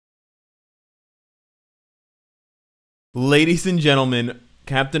Ladies and gentlemen,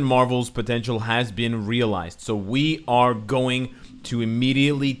 Captain Marvel's potential has been realized. So we are going to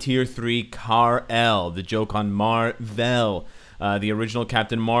immediately tier 3 Kal-El, the joke on Marvel, the original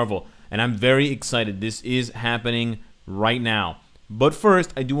Captain Marvel. And I'm very excited. This is happening right now. But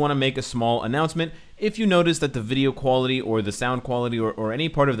first, I do want to make a small announcement. If you notice that the video quality or the sound quality or any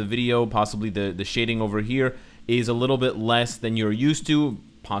part of the video, possibly the shading over here, is a little bit less than you're used to,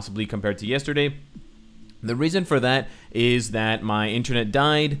 possibly compared to yesterday, the reason for that is that my internet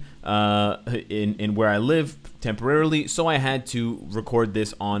died in where I live temporarily, so I had to record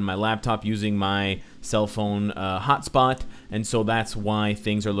this on my laptop using my cell phone hotspot, and so that's why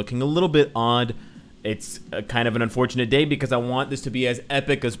things are looking a little bit odd. It's kind of an unfortunate day because I want this to be as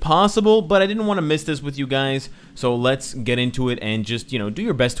epic as possible, but I didn't want to miss this with you guys, so let's get into it and just, you know, do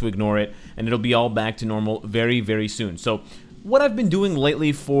your best to ignore it, and it'll be all back to normal very, very soon. So what I've been doing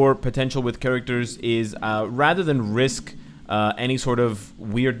lately for potential with characters is rather than risk any sort of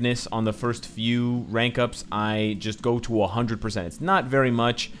weirdness on the first few rank ups, I just go to 100%. It's not very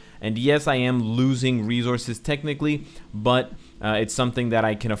much, and yes, I am losing resources technically, but it's something that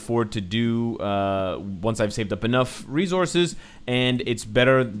I can afford to do once I've saved up enough resources, and it's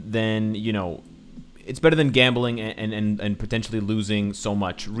better than, you know, it's better than gambling and potentially losing so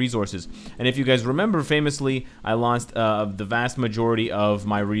much resources. And if you guys remember, famously, I lost the vast majority of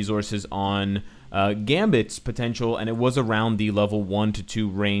my resources on Gambit's potential, and it was around the level 1 to 2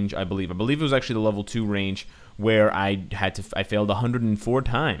 range, I believe. I believe it was actually the level 2 range where I failed 104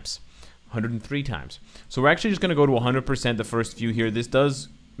 times. 103 times. So we're actually just going to go to 100% the first few here. This does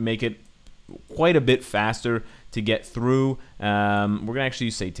make it quite a bit faster to get through. We're going to actually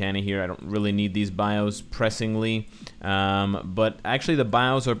use Satana here. I don't really need these bios pressingly, but actually the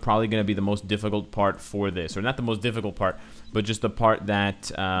bios are probably going to be the most difficult part for this, or not the most difficult part, but just the part that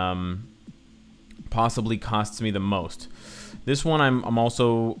possibly costs me the most. This one I'm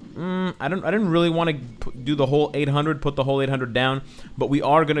also I didn't really want to do the whole 800, put the whole 800 down, but we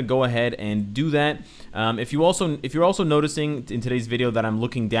are gonna go ahead and do that. If you're also noticing in today's video that I'm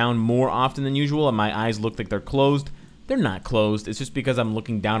looking down more often than usual and my eyes look like they're closed, they're not closed. It's just because I'm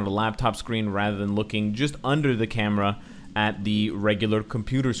looking down at a laptop screen rather than looking just under the camera at the regular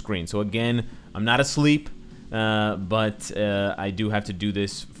computer screen. So again, I'm not asleep, but I do have to do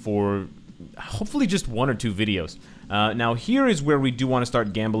this for hopefully just 1 or 2 videos. Now here is where we do want to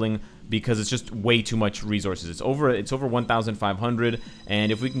start gambling because it's just way too much resources. It's over 1,500,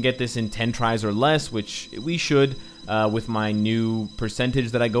 and if we can get this in 10 tries or less, which we should with my new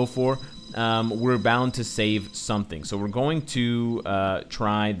percentage that I go for, we're bound to save something. So we're going to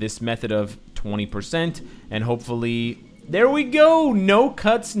try this method of 20%, and hopefully, there we go! No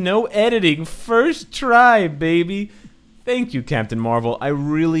cuts, no editing. First try, baby! Thank you, Captain Marvel. I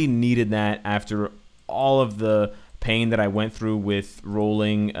really needed that after all of the pain that I went through with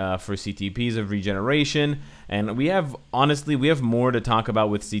rolling for CTPs of regeneration, and we have, honestly, we have more to talk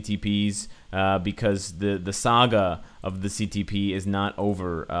about with CTPs because the saga of the CTP is not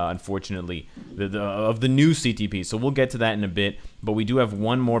over, unfortunately, of the new CTP, so we'll get to that in a bit, but we do have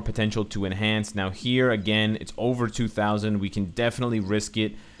one more potential to enhance. Now here, again, it's over 2,000, we can definitely risk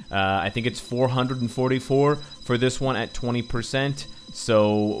it. I think it's 444 for this one at 20%,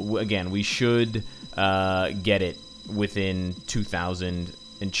 so again, we should get it within 2,000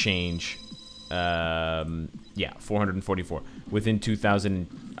 and change. Yeah, 444 within 2,000.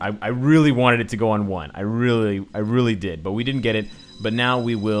 I really wanted it to go on 1. I really did, but we didn't get it. But now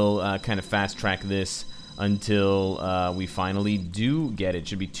we will kind of fast track this until we finally do get it. It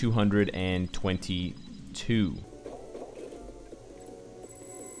should be 222.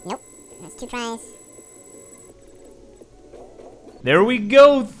 Nope, that's 2 tries. There we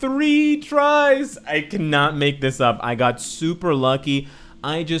go, 3 tries. I cannot make this up. I got super lucky.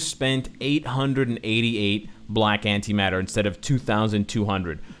 I just spent 888 black antimatter instead of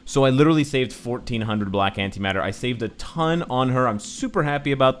 2,200. So I literally saved 1,400 black antimatter. I saved a ton on her. I'm super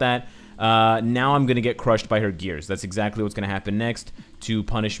happy about that. Now I'm going to get crushed by her gears. That's exactly what's going to happen next to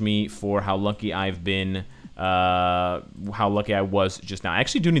punish me for how lucky I've been, how lucky I was just now. I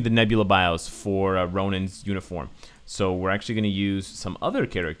actually do need the Nebula bios for Ronin's uniform. So we're actually going to use some other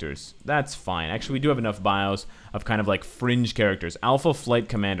characters. That's fine. Actually, we do have enough bios of kind of like fringe characters. Alpha Flight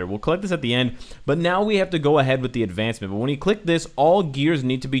Commander. We'll collect this at the end, but now we have to go ahead with the advancement. But when you click this, all gears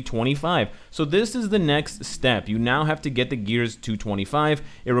need to be 25. So this is the next step. You now have to get the gears to 25.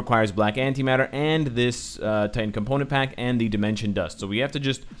 It requires black antimatter and this Titan component pack and the Dimension Dust. So we have to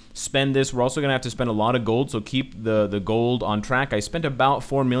just spend this. We're also going to have to spend a lot of gold, so keep the gold on track. I spent about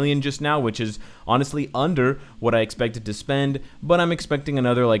 4 million just now, which is Honestly, under what I expected to spend, but I'm expecting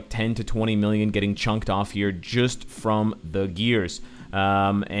another like 10 to 20 million getting chunked off here just from the gears.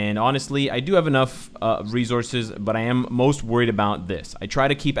 And honestly, I do have enough resources, but I am most worried about this. I try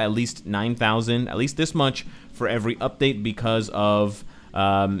to keep at least 9,000, at least this much for every update because of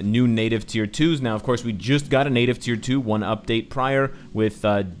new native tier 2s. Now, of course, we just got a native tier 2, one update prior with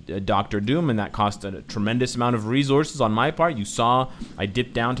Dr. Doom, and that cost a tremendous amount of resources on my part. You saw I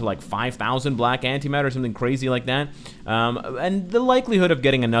dipped down to like 5,000 black antimatter or something crazy like that. And the likelihood of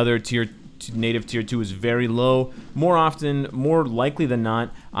getting another native tier 2 is very low. More likely than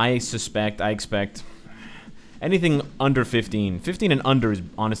not, I expect anything under 15. 15 and under is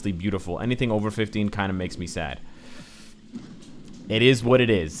honestly beautiful. Anything over 15 kind of makes me sad. It is what it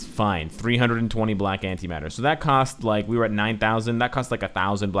is. Fine. 320 black antimatter. So that cost, like, we were at 9,000. That cost like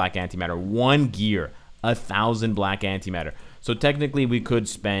 1,000 black antimatter. One gear, 1,000 black antimatter. So technically we could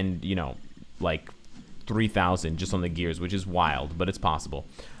spend, you know, like 3,000 just on the gears, which is wild, but it's possible.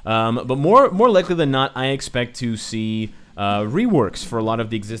 But more likely than not, I expect to see reworks for a lot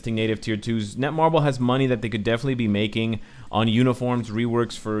of the existing native tier 2s. Netmarble has money that they could definitely be making on uniforms,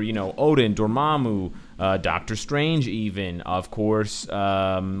 reworks for, you know, Odin, Dormammu, Doctor Strange even, of course,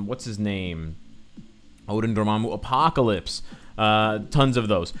 what's his name? Odin, Dormammu, Apocalypse. Tons of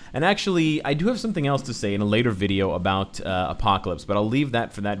those. And actually, I do have something else to say in a later video about Apocalypse, but I'll leave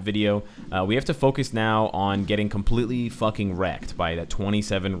that for that video. We have to focus now on getting completely fucking wrecked by that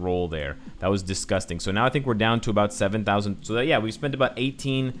 27 roll there. That was disgusting. So now I think we're down to about 7,000. So that, yeah, we've spent about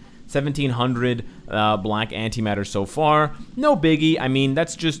 1,700 black antimatter so far. No biggie. I mean,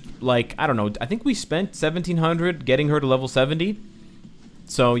 that's just like, I don't know. I think we spent 1,700 getting her to level 70.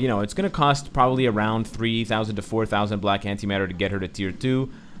 So, you know, it's going to cost probably around 3,000 to 4,000 black antimatter to get her to tier 2.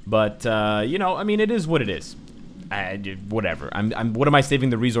 But, you know, I mean, it is what it is. Whatever. What am I saving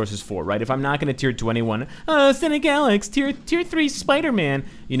the resources for, right? If I'm not going to tier 2 anyone, Cynicalex, tier 3 Spider-Man.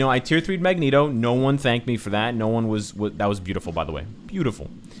 You know, I tier 3'd Magneto. No one thanked me for that. No one was, that was beautiful, by the way. Beautiful.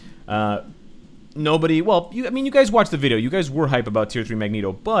 Nobody, well, I mean, you guys watched the video. You guys were hype about tier 3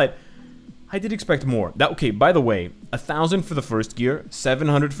 Magneto, but I did expect more. Okay, by the way, 1,000 for the first gear,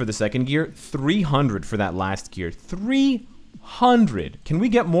 700 for the second gear, 300 for that last gear. 300. Can we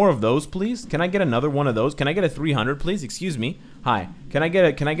get more of those, please? Can I get another one of those? Can I get a 300, please? Excuse me. Hi. Can I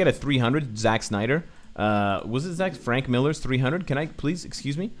get a 300? Zack Snyder. Was it Frank Miller's 300? Can I please?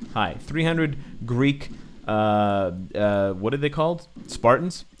 Excuse me. Hi. 300 Greek. What are they called?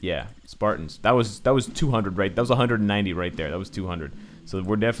 Spartans? Yeah, Spartans. That was 200, right? That was 190 right there. That was 200. So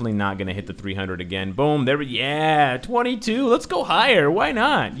we're definitely not going to hit the 300 again. Boom. There we, yeah, 22. Let's go higher. Why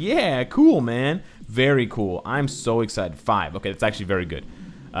not? Yeah, cool, man. Very cool. I'm so excited. 5. Okay, that's actually very good.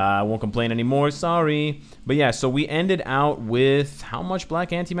 I won't complain anymore. Sorry. But yeah, so we ended out with how much black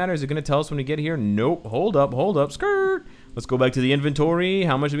antimatter? Is it going to tell us when we get here? Nope. Hold up. Skirt. Let's go back to the inventory.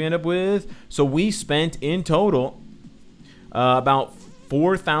 How much did we end up with? So we spent in total about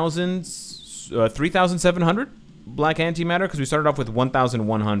 3,700 black antimatter, because we started off with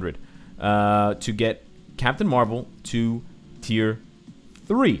 1,100 to get Captain Marvel to tier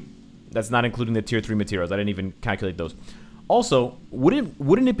 3. That's not including the tier 3 materials. I didn't even calculate those. Also,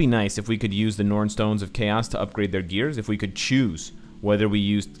 wouldn't it be nice if we could use the Norn Stones of Chaos to upgrade their gears? If we could choose whether we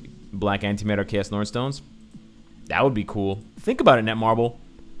used black antimatter Chaos Norn Stones? That would be cool. Think about it, Netmarble.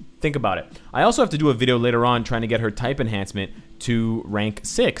 Think about it. I also have to do a video later on trying to get her type enhancement to rank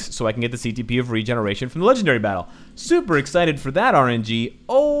 6 so I can get the CTP of regeneration from the legendary battle. Super excited for that RNG.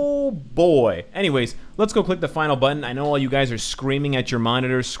 Oh boy. Anyways, let's go click the final button. I know all you guys are screaming at your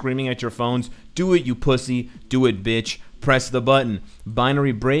monitors, screaming at your phones. Do it, you pussy. Do it, bitch. Press the button.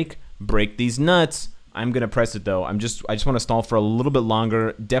 Binary break. Break these nuts. I'm gonna press it though. I just want to stall for a little bit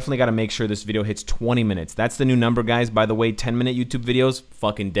longer. Definitely got to make sure this video hits 20 minutes. That's the new number, guys. By the way, 10-minute YouTube videos,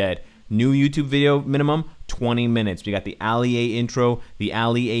 fucking dead. New YouTube video minimum, 20 minutes. We got the Ali A intro, the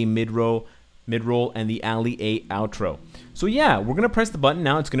Ali A mid-roll, and the Ali A outro. So yeah, we're going to press the button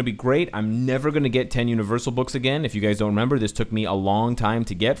now. It's going to be great. I'm never going to get 10 Universal books again. If you guys don't remember, this took me a long time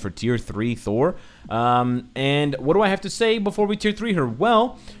to get for tier 3 Thor. And what do I have to say before we tier 3 her?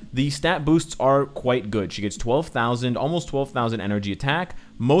 Well, the stat boosts are quite good. She gets 12,000, almost 12,000 energy attack.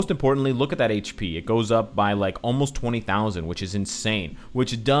 Most importantly, look at that HP. It goes up by like almost 20,000, which is insane.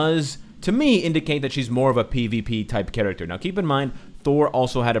 Which does, to me, indicate that she's more of a PvP type character. Now keep in mind, Thor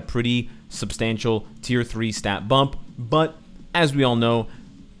also had a pretty substantial tier 3 stat bump, but as we all know,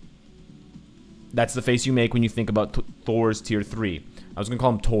 that's the face you make when you think about Thor's tier 3. I was going to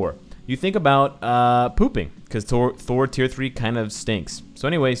call him Tor. You think about pooping, because Thor tier 3 kind of stinks. So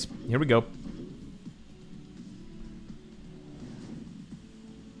anyways, here we go.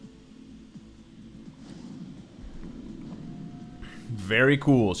 Very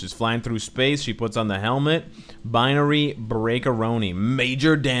cool. She's flying through space. She puts on the helmet. Binary Breakaroni.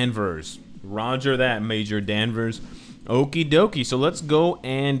 Major Danvers. Roger that, Major Danvers. Okie dokie. So let's go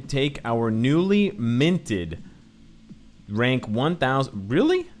and take our newly minted rank 1000.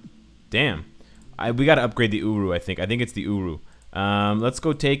 Really? Damn. We got to upgrade the Uru, I think. I think it's the Uru. Let's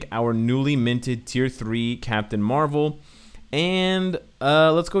go take our newly minted tier 3 Captain Marvel. And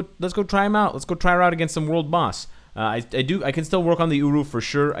let's go try him out. Let's go try her out against some world boss. I can still work on the Uru for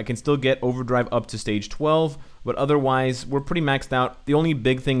sure. I can still get overdrive up to stage 12, but otherwise we're pretty maxed out. The only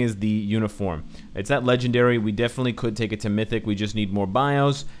big thing is the uniform. It's at legendary. We definitely could take it to mythic. We just need more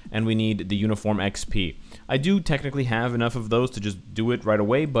bios and we need the uniform XP. I do technically have enough of those to just do it right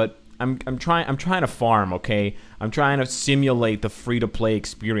away, but I'm trying to farm, okay? I'm trying to simulate the free-to-play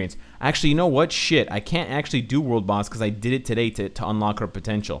experience. Actually, you know what? Shit, I can't actually do world boss because I did it today to unlock her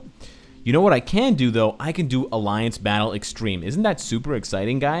potential. You know what I can do, though? I can do Alliance Battle Extreme. Isn't that super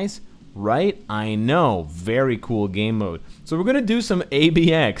exciting, guys? Right? I know. Very cool game mode. So we're going to do some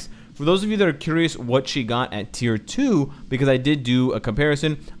ABX. For those of you that are curious what she got at tier 2, because I did do a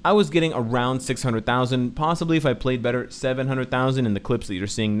comparison, I was getting around 600,000, possibly if I played better, 700,000 in the clips that you're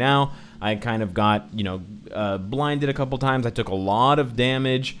seeing now. I kind of got, you know, blinded a couple times. I took a lot of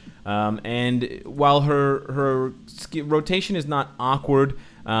damage, and while her rotation is not awkward,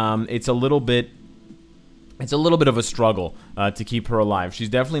 it's a little bit of a struggle to keep her alive. She's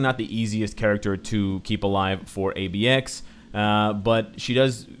definitely not the easiest character to keep alive for ABX, but she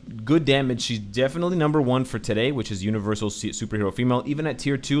does good damage. She's definitely number 1 for today, which is Universal Superhero Female. Even at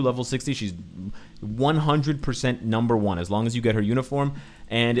tier 2, level 60, she's 100% number 1 as long as you get her uniform.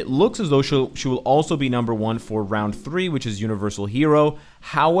 And it looks as though she will also be number 1 for round 3, which is Universal Hero.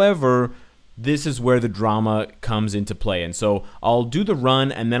 However, this is where the drama comes into play. And so I'll do the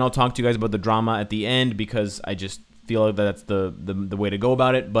run, and then I'll talk to you guys about the drama at the end, because I just feel like that's the way to go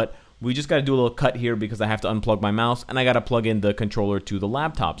about it. But we just got to do a little cut here because I have to unplug my mouse, and I got to plug in the controller to the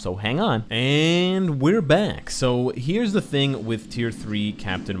laptop. So hang on. And we're back. So here's the thing with tier 3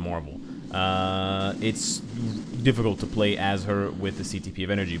 Captain Marvel. It's difficult to play as her with the CTP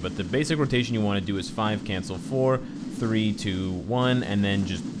of energy, but the basic rotation you want to do is 5, cancel 4, 3, 2, 1, and then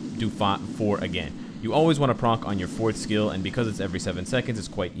just do 4 again. You always want to proc on your 4th skill, and because it's every 7 seconds, it's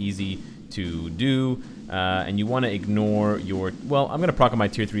quite easy to do. And you want to ignore your, well, I'm going to proc on my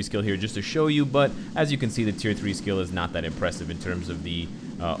tier 3 skill here just to show you, but as you can see, the tier 3 skill is not that impressive in terms of the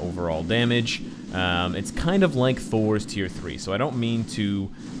overall damage. It's kind of like Thor's tier 3, so I don't mean to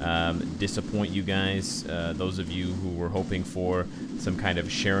disappoint you guys, those of you who were hoping for some kind of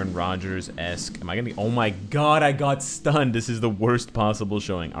Sharon Rogers-esque. Am I going to be, oh my god, I got stunned. This is the worst possible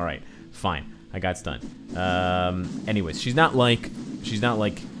showing. All right, fine. I got stunned. Anyways, she's not like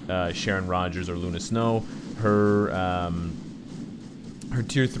Sharon Rogers or Luna Snow. Her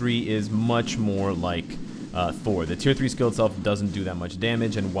tier 3 is much more like Thor. The tier 3 skill itself doesn't do that much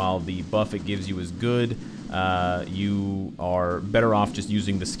damage, and while the buff it gives you is good, you are better off just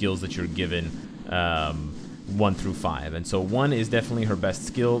using the skills that you're given 1 through 5. And so 1 is definitely her best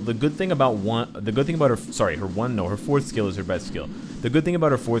skill. The good thing about her 4th skill is her best skill. The good thing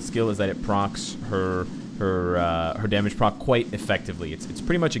about her 4th skill is that it procs her damage proc quite effectively. It's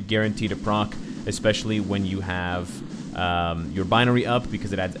pretty much a guarantee to proc, especially when you have your binary up,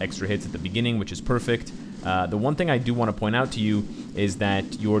 because it adds extra hits at the beginning, which is perfect. The one thing I do want to point out to you is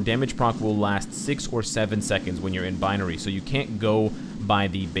that your damage proc will last 6 or 7 seconds when you're in binary, so you can't go by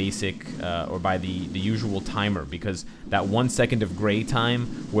the basic or by the usual timer, because that 1 second of gray time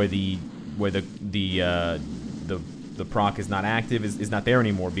where the proc is not active is not there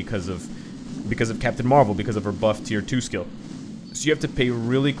anymore because of Captain Marvel, because of her buff tier 2 skill. So you have to pay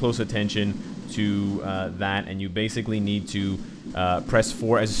really close attention to that, and you basically need to press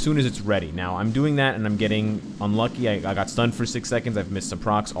 4 as soon as it's ready. Now, I'm doing that, and I'm getting unlucky. I got stunned for 6 seconds. I've missed some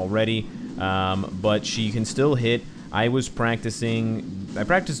procs already, but she can still hit. I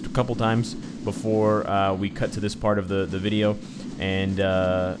practiced a couple times before we cut to this part of the video, and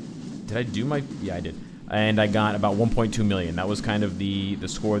did I do my... Yeah, I did. And I got about 1.2 million. That was kind of the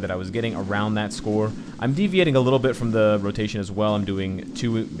score that I was getting, around that score. I'm deviating a little bit from the rotation as well. I'm doing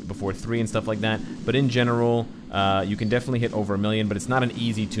 2 before 3 and stuff like that. But in general, you can definitely hit over 1 million, but it's not an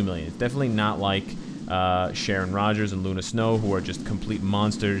easy 2 million. It's definitely not like Sharon Rogers and Luna Snow, who are just complete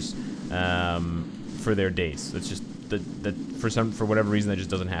monsters for their days. It's just for whatever reason, that just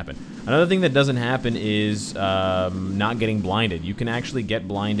doesn't happen. Another thing that doesn't happen is not getting blinded. You can actually get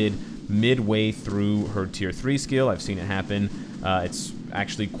blinded midway through her tier 3 skill. I've seen it happen. It's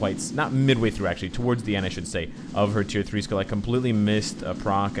actually not midway through, actually, towards the end, I should say, of her tier 3 skill. I completely missed a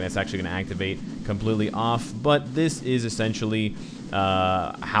proc, and it's actually going to activate completely off, but this is essentially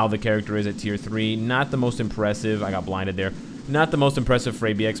how the character is at tier 3. Not the most impressive. I got blinded there. Not the most impressive for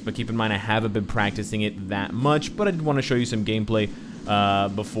ABX, but keep in mind I haven't been practicing it that much, but I did want to show you some gameplay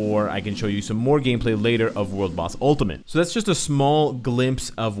before I can show you some more gameplay later of World Boss Ultimate. So that's just a small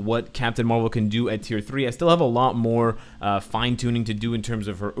glimpse of what Captain Marvel can do at tier 3. I still have a lot more fine-tuning to do in terms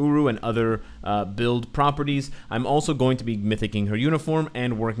of her Uru and other build properties. I'm also going to be mythicking her uniform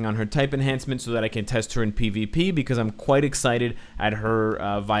and working on her type enhancement so that I can test her in PvP, because I'm quite excited at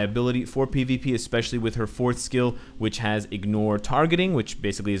her viability for PvP, especially with her 4th skill, which has ignore targeting, which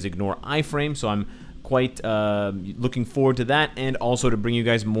basically is ignore iframe. So I'm quite looking forward to that, and also to bring you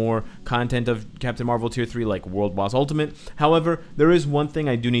guys more content of Captain Marvel tier 3 like World Boss Ultimate. However, there is one thing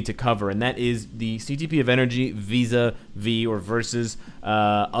I do need to cover, and that is the CTP of energy vis-a-vis or versus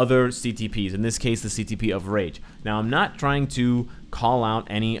other CTPs, in this case the CTP of Rage. Now, I'm not trying to call out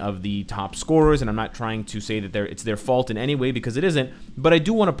any of the top scorers, and I'm not trying to say that it's their fault in any way, because it isn't, but I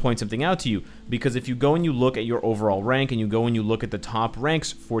do want to point something out to you, because if you go and you look at your overall rank and you go and you look at the top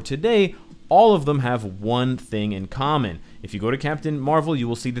ranks for today, all of them have one thing in common. If you go to Captain Marvel, you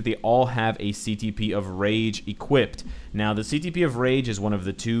will see that they all have a CTP of Rage equipped. Now, the CTP of Rage is one of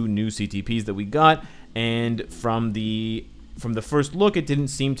the 2 new CTPs that we got, and from the first look, it didn't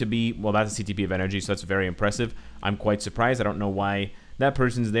seem to be, well, that's a CTP of energy, so that's very impressive. I'm quite surprised. I don't know why that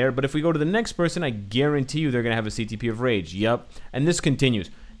person's there, but if we go to the next person, I guarantee you they're going to have a CTP of Rage. Yep, and this continues.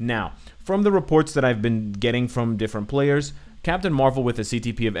 Now, from the reports that I've been getting from different players, Captain Marvel with a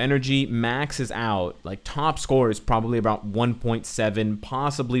CTP of energy maxes out, like top score is probably about 1.7,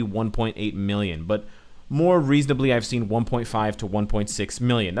 possibly 1.8 million, but more reasonably I've seen 1.5 to 1.6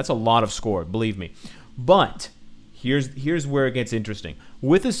 million. That's a lot of score, believe me. But here's where it gets interesting.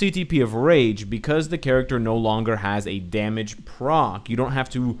 With a CTP of Rage, because the character no longer has a damage proc, you don't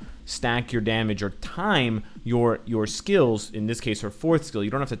have to stack your damage or time your skills, in this case her 4th skill. You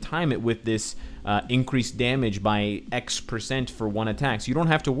don't have to time it with this increased damage by X% for one attack. So you don't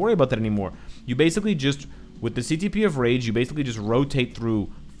have to worry about that anymore. You basically just, with the CTP of Rage, you basically just rotate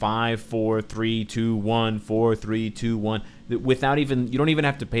through 5, 4, 3, 2, 1, 4, 3, 2, 1, without even, you don't even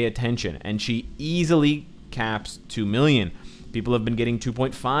have to pay attention. And she easily caps 2 million. People have been getting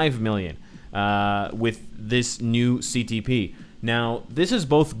 2.5 million with this new CTP. Now, this is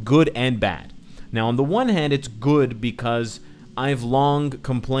both good and bad. Now, on the one hand, it's good because I've long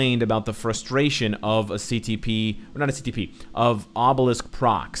complained about the frustration of a CTP, or not a CTP, of obelisk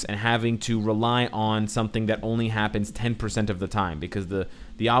procs and having to rely on something that only happens 10% of the time, because the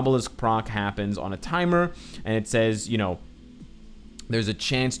obelisk proc happens on a timer and it says, you know, there's a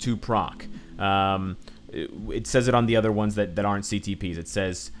chance to proc. It says it on the other ones that aren't CTPs. It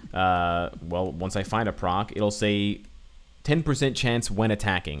says, well, once I find a proc, it'll say 10% chance when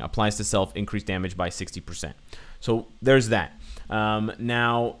attacking. Applies to self, increased damage by 60%. So there's that.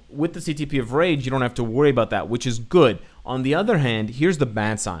 Now, with the CTP of Rage, you don't have to worry about that, which is good. On the other hand, here's the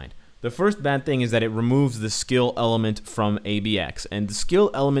bad side. The first bad thing is that it removes the skill element from ABX. And the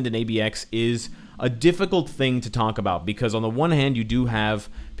skill element in ABX is a difficult thing to talk about, because on the one hand, you do have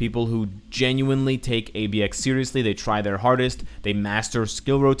people who genuinely take ABX seriously. They try their hardest, they master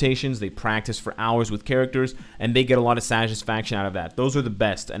skill rotations, they practice for hours with characters, and they get a lot of satisfaction out of that. Those are the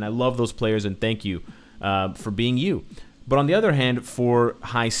best, and I love those players, and thank you for being you. But on the other hand, for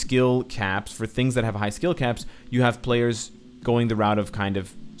high skill caps, for things that have high skill caps, you have players going the route of kind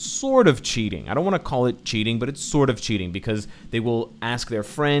of sort of cheating. I don't want to call it cheating, but it's sort of cheating, because they will ask their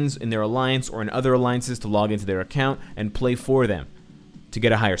friends in their alliance or in other alliances to log into their account and play for them to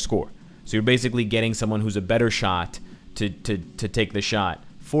get a higher score. So you're basically getting someone who's a better shot to take the shot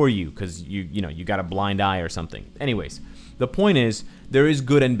for you, because you know, you got a blind eye or something. Anyways, the point is, there is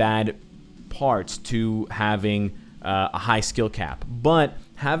good and bad parts to having a high skill cap, but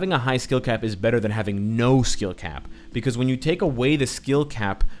having a high skill cap is better than having no skill cap, because when you take away the skill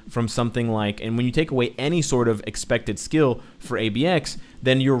cap from something like, and when you take away any sort of expected skill for ABX,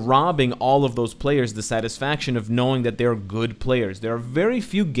 then you're robbing all of those players the satisfaction of knowing that they're good players. There are very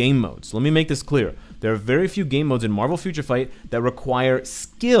few game modes, let me make this clear, there are very few game modes in Marvel Future Fight that require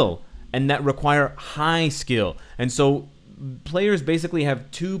skill and that require high skill. And so players basically have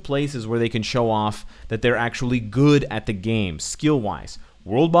 2 places where they can show off that they're actually good at the game, skill-wise.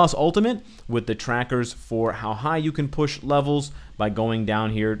 World Boss Ultimate, with the trackers for how high you can push levels by going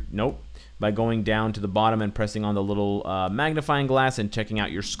down here, by going down to the bottom and pressing on the little magnifying glass and checking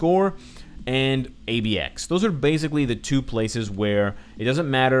out your score, and ABX. Those are basically the 2 places where it doesn't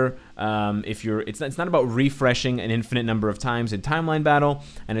matter if you're, it's not about refreshing an infinite number of times in timeline battle,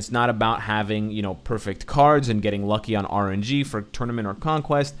 and it's not about having, you know, perfect cards and getting lucky on RNG for tournament or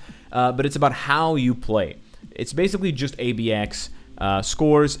conquest, but it's about how you play. It's basically just ABX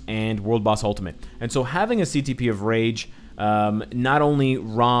scores and World Boss Ultimate. And so having a CTP of Rage not only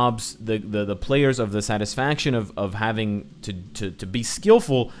robs the players of the satisfaction of having to be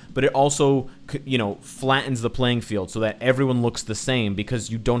skillful, but it also, you know, flattens the playing field so that everyone looks the same, because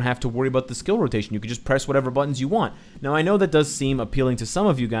you don't have to worry about the skill rotation. You can just press whatever buttons you want. Now, I know that does seem appealing to some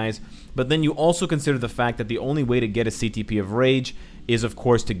of you guys, but then you also consider the fact that the only way to get a CTP of Rage is, of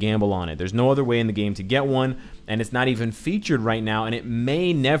course, to gamble on it. There's no other way in the game to get one, and it's not even featured right now, and it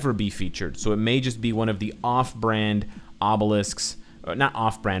may never be featured. So it may just be one of the off-brand obelisks, not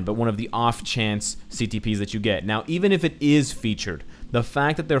off-brand, but one of the off-chance CTPs that you get. Now, even if it is featured, the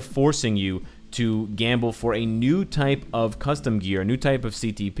fact that they're forcing you to gamble for a new type of custom gear, a new type of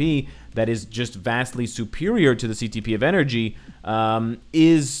CTP that is just vastly superior to the CTP of energy,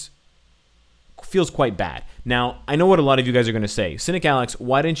 feels quite bad. Now, I know what a lot of you guys are going to say. Cynicalex,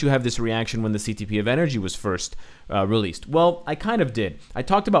 why didn't you have this reaction when the CTP of energy was first released? Well, I kind of did. I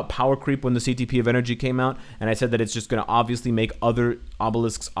talked about power creep when the CTP of energy came out, and I said that it's just going to obviously make other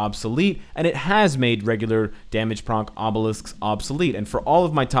obelisks obsolete, and it has made regular damage proc obelisks obsolete. And for all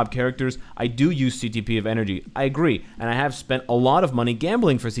of my top characters, I do use CTP of energy. I agree. And I have spent a lot of money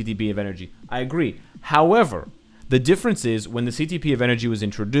gambling for CTP of energy. I agree. However, the difference is when the CTP of energy was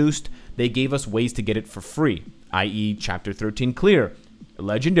introduced, they gave us ways to get it for free, i.e. Chapter 13 clear,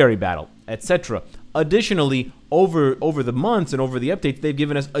 legendary battle, etc. Additionally, over the months and over the updates, they've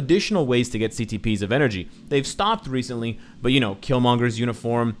given us additional ways to get CTPs of energy. They've stopped recently, but you know, Killmonger's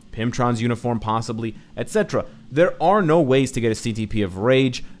uniform, Pimtron's uniform possibly, etc. There are no ways to get a CTP of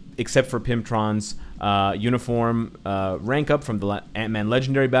Rage except for Pimtron's uniform rank up from the Ant-Man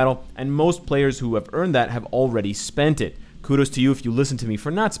Legendary Battle, and most players who have earned that have already spent it. Kudos to you if you listen to me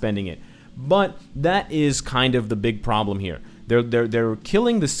for not spending it. But that is kind of the big problem here. They're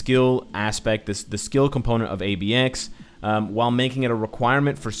killing the skill aspect, the skill component of ABX, while making it a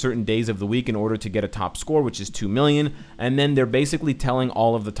requirement for certain days of the week in order to get a top score, which is 2 million. And then they're basically telling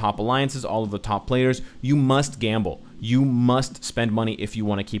all of the top alliances, all of the top players, you must gamble. You must spend money if you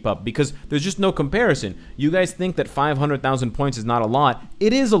want to keep up, because there's just no comparison. You guys think that 500,000 points is not a lot.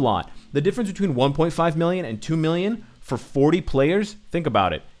 It is a lot. The difference between 1.5 million and 2 million for 40 players, think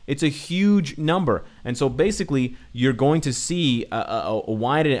about it. It's a huge number. And so basically, you're going to see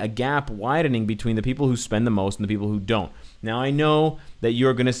a gap widening between the people who spend the most and the people who don't. Now, I know that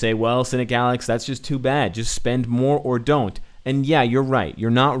you're going to say, well, Cynicalex, that's just too bad. Just spend more or don't. And yeah, you're right.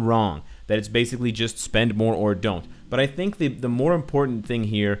 You're not wrong that it's basically just spend more or don't. But I think the more important thing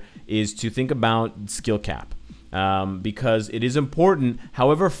here is to think about skill cap. Because it is important,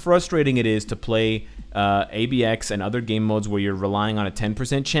 however frustrating it is to play ABX and other game modes where you're relying on a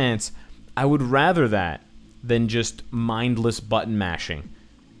 10% chance, I would rather that than just mindless button mashing,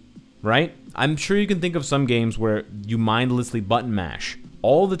 right? I'm sure you can think of some games where you mindlessly button mash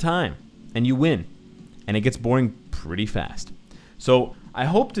all the time and you win, and it gets boring pretty fast. So I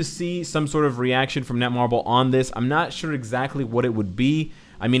hope to see some sort of reaction from Netmarble on this. I'm not sure exactly what it would be.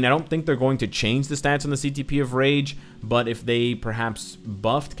 I mean, I don't think they're going to change the stats on the CTP of Rage, but if they perhaps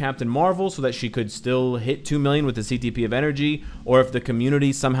buffed Captain Marvel so that she could still hit 2 million with the CTP of energy, or if the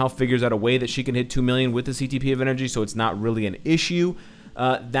community somehow figures out a way that she can hit 2 million with the CTP of energy so it's not really an issue,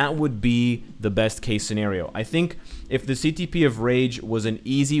 that would be the best case scenario. I think if the CTP of Rage was an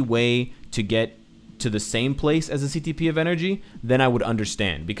easy way to get to the same place as a CTP of energy, then I would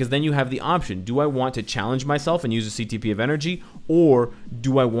understand, because then you have the option. Do I want to challenge myself and use a CTP of energy, or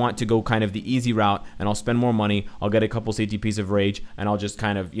do I want to go kind of the easy route and I'll spend more money, I'll get a couple CTPs of Rage, and I'll just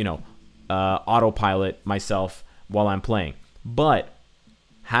kind of, you know, autopilot myself while I'm playing. But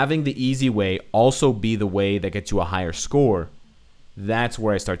having the easy way also be the way that gets you a higher score, that's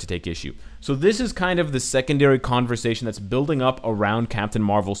where I start to take issue. So this is kind of the secondary conversation that's building up around Captain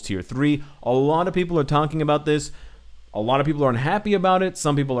Marvel's Tier 3. A lot of people are talking about this. A lot of people are unhappy about it.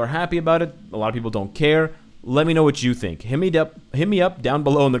 Some people are happy about it. A lot of people don't care. Let me know what you think. Hit me up down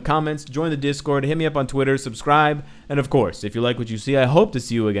below in the comments. Join the Discord. Hit me up on Twitter. Subscribe. And of course, if you like what you see, I hope to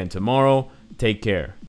see you again tomorrow. Take care.